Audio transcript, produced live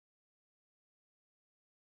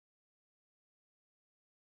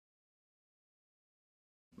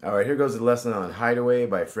Alright, here goes the lesson on Hideaway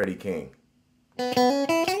by Freddie King.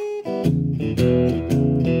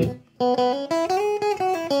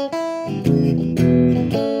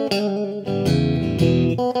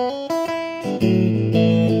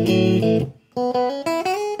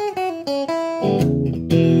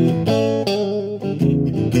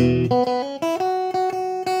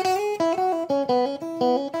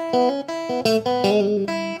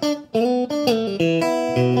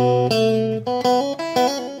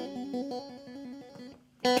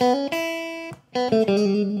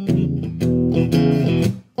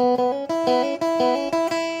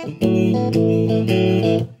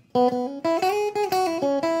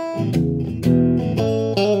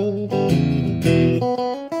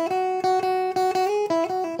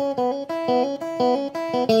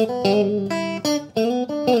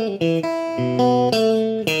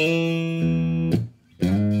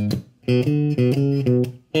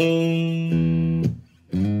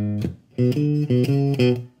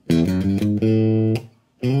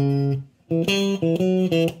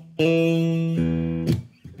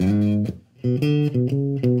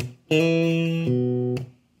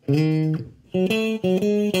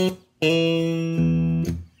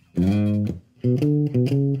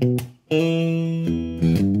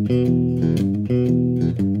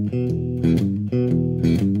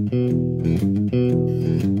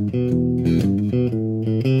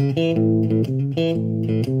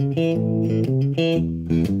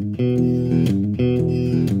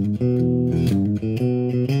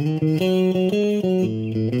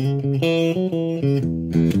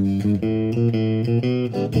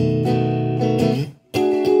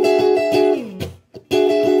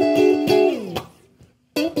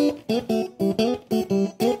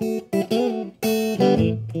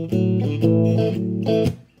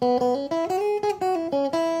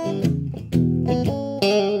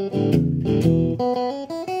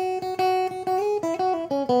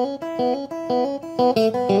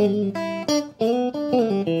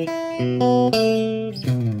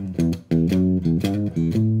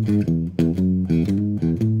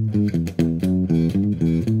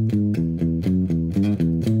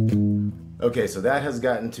 Okay, so that has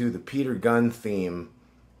gotten to the Peter Gunn theme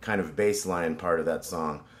kind of bass line part of that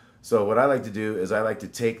song. So what I like to do is I like to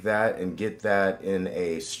take that and get that in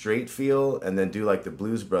a straight feel and then do like the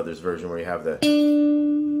Blues Brothers version where you have the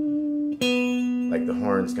like the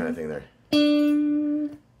horns kind of thing there.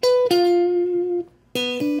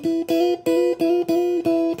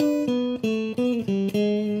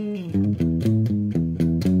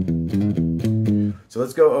 So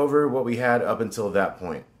let's go over what we had up until that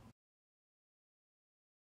point.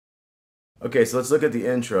 Okay, so let's look at the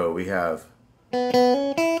intro. We have,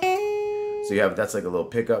 so you have, that's like a little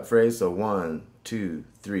pickup phrase. So 1, 2,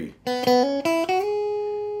 3.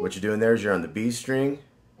 What you're doing there is you're on the B string,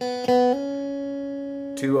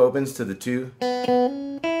 2 opens to the 2,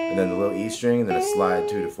 and then the little E string, and then a slide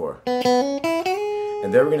 2 to 4.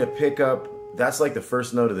 And then we're gonna pick up, that's like the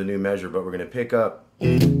first note of the new measure, but we're gonna pick up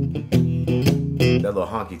that little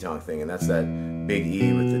honky tonk thing, and that's that big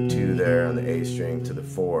E with the 2 there on the A string to the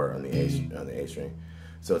 4 on the A string.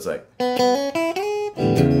 So it's like, so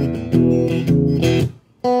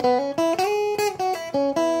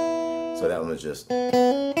that one was just,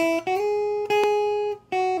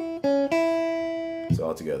 so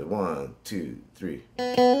all together 1, 2, 3.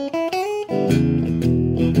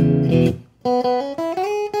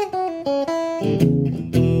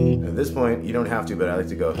 At this point you don't have to, but I like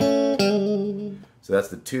to go. So that's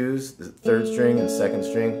the 2s, the 3rd string and 2nd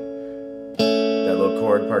string, that little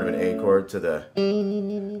chord, part of an A chord, to the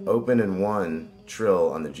open and 1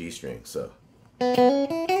 trill on the G string. So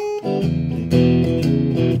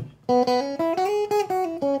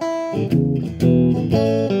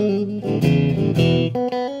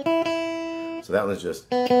that one's just,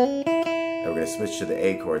 and we're going to switch to the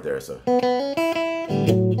A chord there. So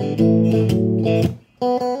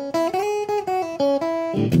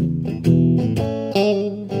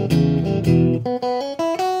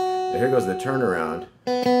here goes the turnaround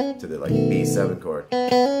to the like B7 chord. So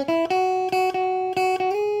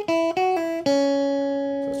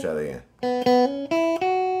let's try that again.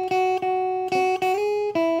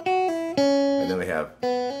 And then we have,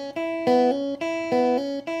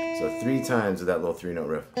 so 3 times of that little 3-note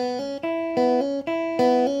riff.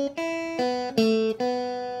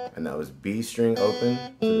 And that was B string open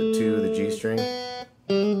to the 2 of the G string.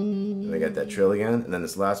 And we got that trill again, and then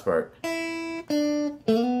this last part.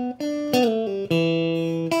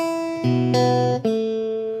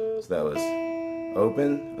 That was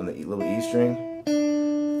open on the little E string,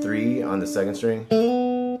 3 on the 2nd string,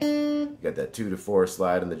 you got got that 2 to 4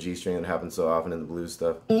 slide on the G string that happens so often in the blues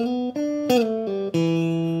stuff. So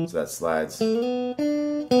that slides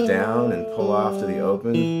down and pull off to the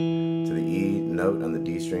open, to the E note on the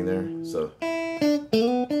D string there. So, and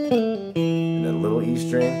then a little E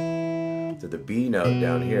string to the B note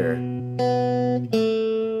down here. And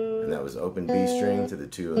that was open B string to the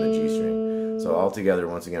 2 on the G string. So all together,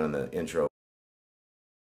 once again on the intro.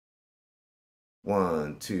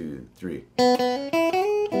 1, 2, 3. To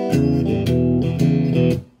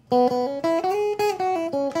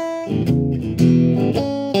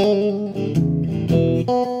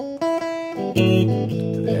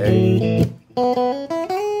the A.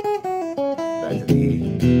 Back to the E.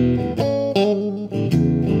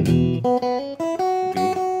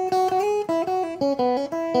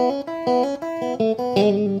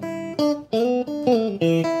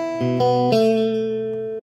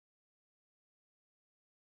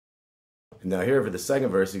 Now here for the second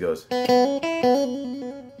verse he goes. And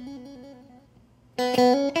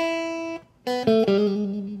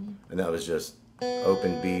that was just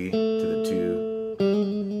open B to the 2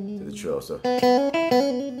 to the trill. So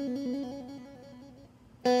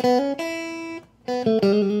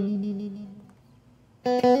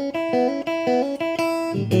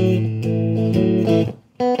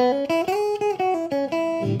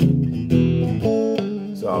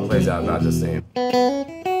so all plays out about the same.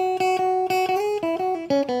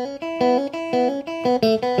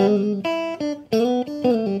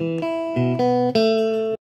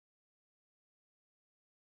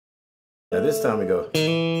 Now this time we go, got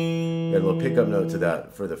a little pickup note to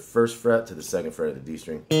that for the first fret to the second fret of the D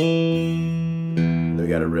string. Then we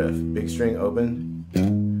got a riff, big string open,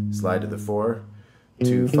 slide to the 4,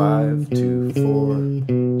 2, 5, 2, 4,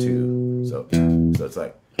 2. So it's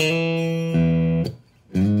like back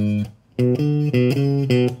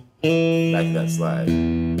to that slide.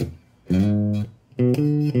 To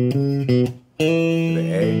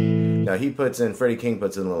the A. Now Freddie King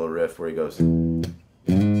puts in a little riff where he goes.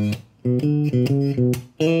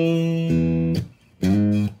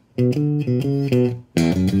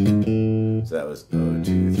 So that was 0,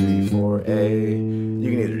 2, 3, 4, A. You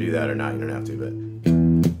can either do that or not, you don't have to, but.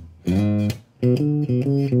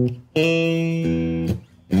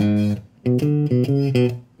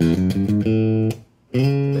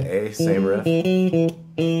 The A, same riff.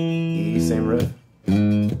 E, same riff.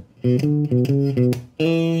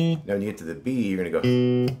 Now when you get to the B, you're going to go.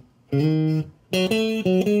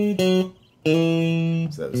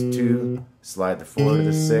 So that was 2, slide the 4 to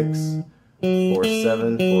the 6, 4,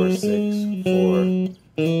 7, 4, 6, 4,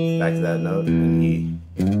 back to that note, and E.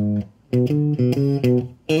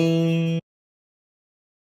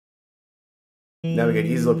 Now we get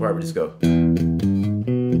easy little part, we just go.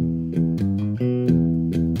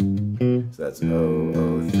 So that's 0,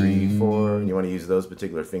 0, 3, 4, and you want to use those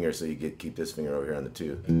particular fingers so you keep this finger over here on the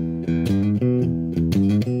 2.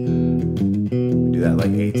 We do that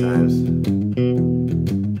like 8 times.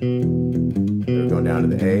 We're going down to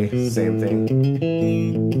the A, same thing.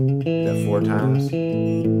 Do that 4 times.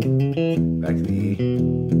 Back to the E.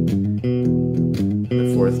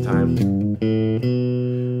 The 4th time.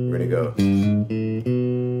 We're gonna go.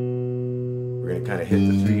 We're gonna kind of hit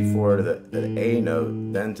the 3, 4 to the A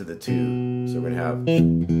note, then to the 2. So we're gonna have.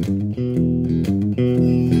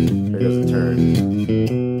 Here goes the turn.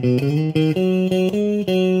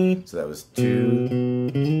 So that was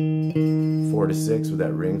 2, 4 to 6 with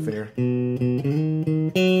that ring finger.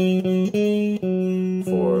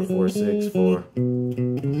 4, 4, 6, 4.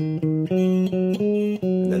 And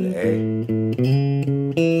then the A.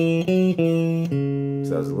 So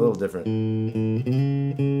that was a little different.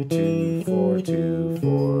 2, 4, 2,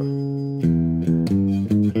 4.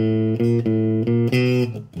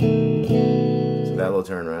 So that little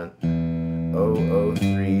turnaround. 0, 0,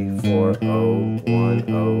 3, 4, 0, 1,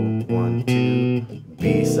 0, 1, 2,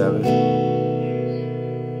 B7.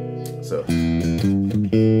 So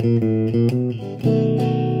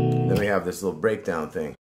then we have this little breakdown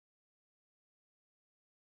thing.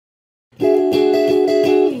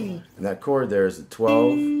 And that chord there is the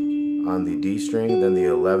 12 on the D string, then the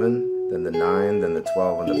 11, then the 9, then the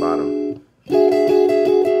 12 on the bottom.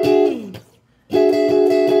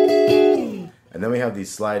 And then we have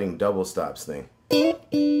these sliding double stops thing.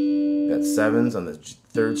 Got 7s on the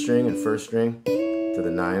 3rd string and 1st string to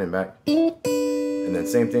the 9 and back. And then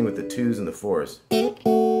same thing with the 2s and the 4s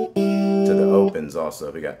to the opens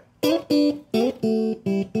also. We got.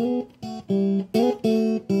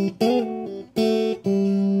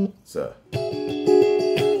 So.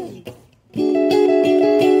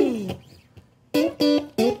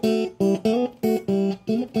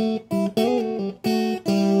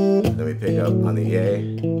 Then we pick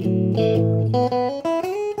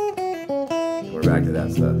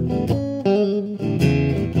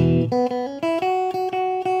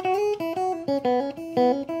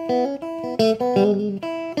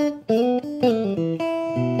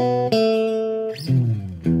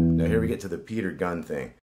Now here we get to the Peter Gunn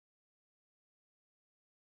thing.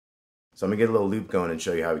 So I'm gonna get a little loop going and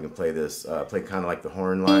show you how we can play this. Play kind of like the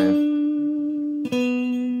horn line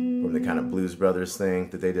from the kind of Blues Brothers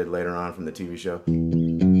thing that they did later on from the TV show.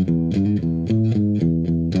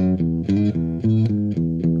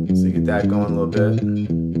 So you get that going a little bit,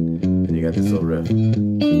 and you got this little riff.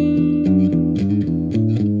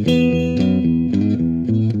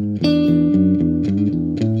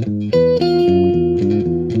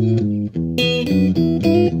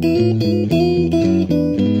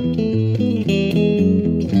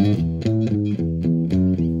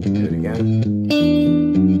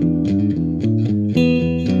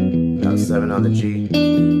 On the G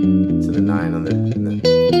to the 9 on the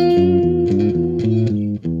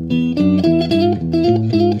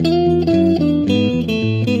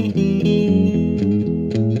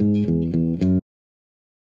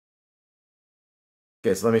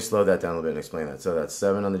Okay, so let me slow that down a little bit and explain that. So that's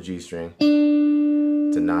 7 on the G string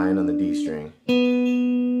to 9 on the D string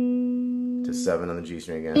to 7 on the G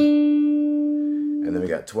string again, and then we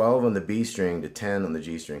got 12 on the B string to 10 on the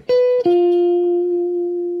G string.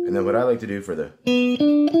 And then what I like to do for that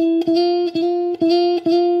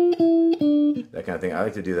kind of thing, I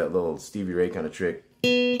like to do that little Stevie Ray kind of trick.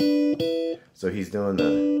 So he's doing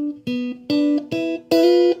the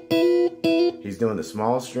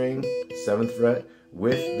small string, 7th fret,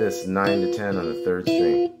 with this 9 to 10 on the 3rd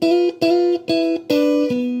string.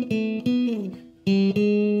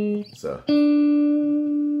 So.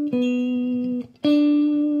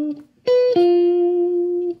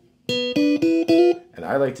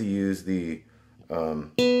 I like to use I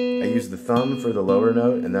use the thumb for the lower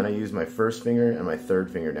note, and then I use my 1st finger and my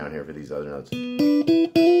 3rd finger down here for these other notes.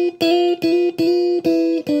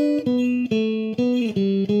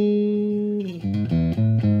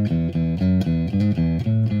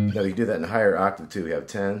 Now you do that in a higher octave too. We have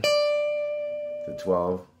 10 to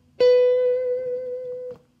 12. Then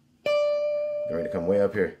we're going to come way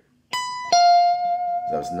up here. So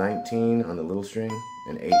that was 19 on the little string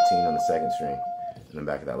and 18 on the 2nd string. And then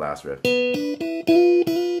back at that last riff.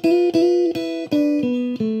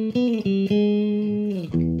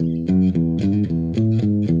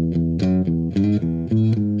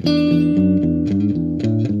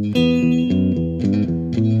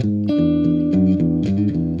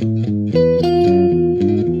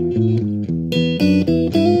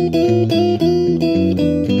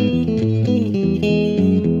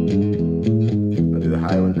 I'll do the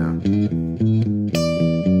high one now.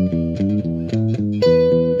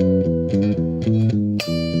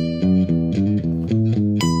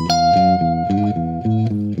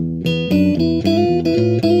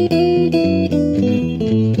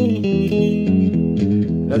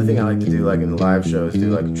 Another thing I like to do, like in the live shows, do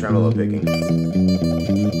like tremolo picking.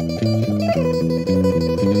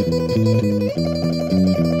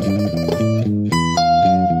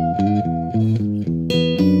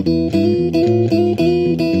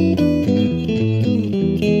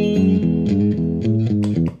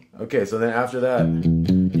 Okay, so then after that,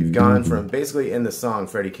 you've gone from, basically in the song,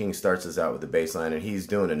 Freddie King starts us out with the bass line, and he's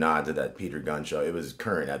doing a nod to that Peter Gunn show. It was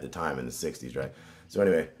current at the time in the 60s, right? So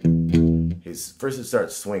anyway, first it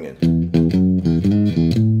starts swinging.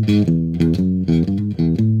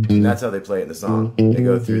 And that's how they play it in the song. They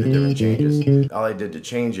go through the different changes. All I did to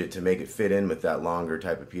change it, to make it fit in with that longer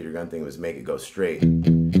type of Peter Gunn thing, was make it go straight.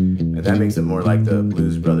 And that makes it more like the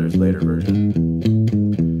Blues Brothers later version.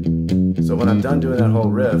 So when I'm done doing that whole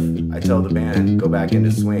riff, I tell the band, go back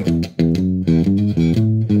into swing.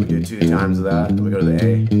 We do 2 times of that, then we go to the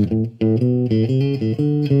A.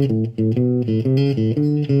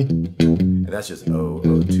 And that's just O,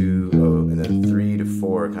 O2, O, and then 3 to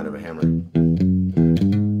 4, kind of a hammer.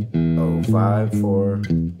 O, 5, 4.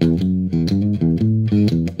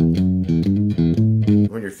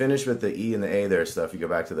 When you're finished with the E and the A there stuff, you go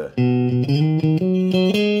back to the...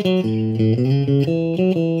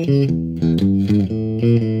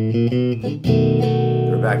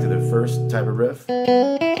 We're back to the first type of riff.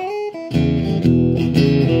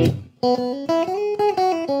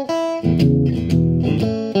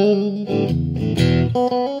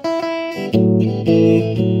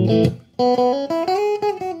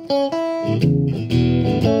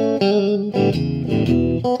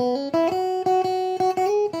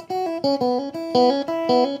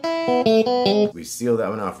 We seal that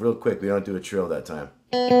one off real quick. We don't do a trill that time.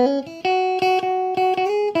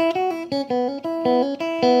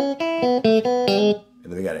 And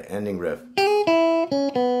then we got an ending riff.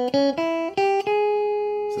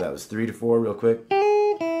 So that was 3 to 4 real quick.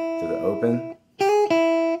 To the open.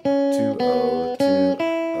 2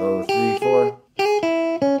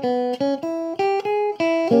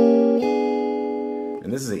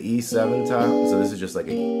 E7 top, so this is just like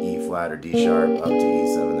a E flat or D sharp up to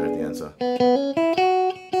E7 there at the end. So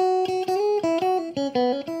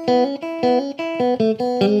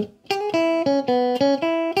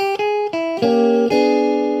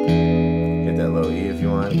hit that low E if you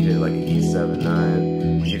want. You could hit like an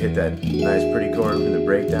E7-9. You could hit that nice pretty chord in the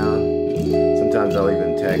breakdown. Sometimes I'll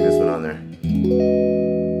even tag this one on there.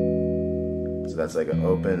 So that's like an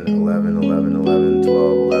open 11, 11, 11,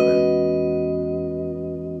 12, 11.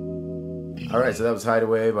 Alright, so that was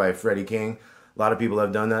Hideaway by Freddie King. A lot of people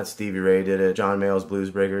have done that. Stevie Ray did it. John Mayall's Blues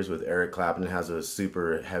Breakers with Eric Clapton has a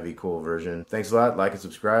super heavy, cool version. Thanks a lot. Like and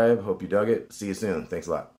subscribe. Hope you dug it. See you soon. Thanks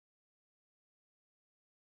a lot.